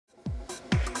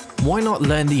Why not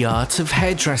learn the art of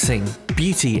hairdressing,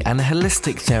 beauty and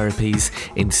holistic therapies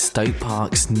in Stoke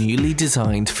Park's newly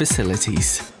designed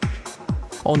facilities?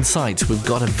 On site, we've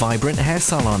got a vibrant hair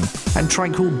salon and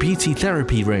tranquil beauty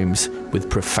therapy rooms with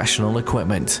professional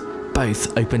equipment,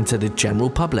 both open to the general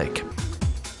public.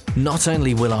 Not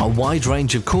only will our wide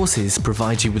range of courses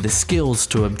provide you with the skills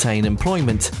to obtain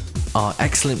employment, our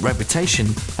excellent reputation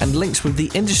and links with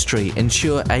the industry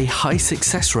ensure a high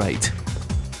success rate.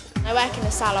 I work in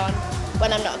a salon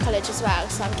when I'm not at college as well,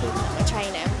 so I'm keeping up my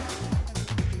training.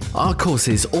 Our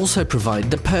courses also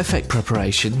provide the perfect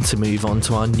preparation to move on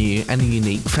to our new and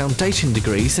unique foundation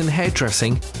degrees in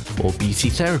hairdressing or beauty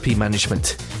therapy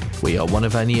management. We are one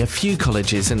of only a few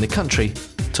colleges in the country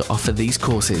to offer these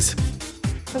courses.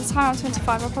 By the time I'm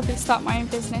 25, I'll probably start my own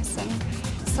business and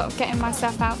sort of getting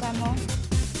myself out there more.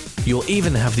 You'll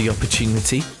even have the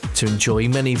opportunity to enjoy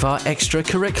many of our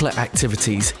extracurricular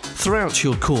activities throughout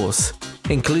your course,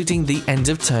 including the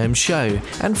end-of-term show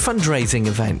and fundraising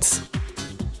events.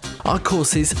 Our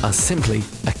courses are simply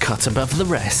a cut above the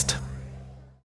rest.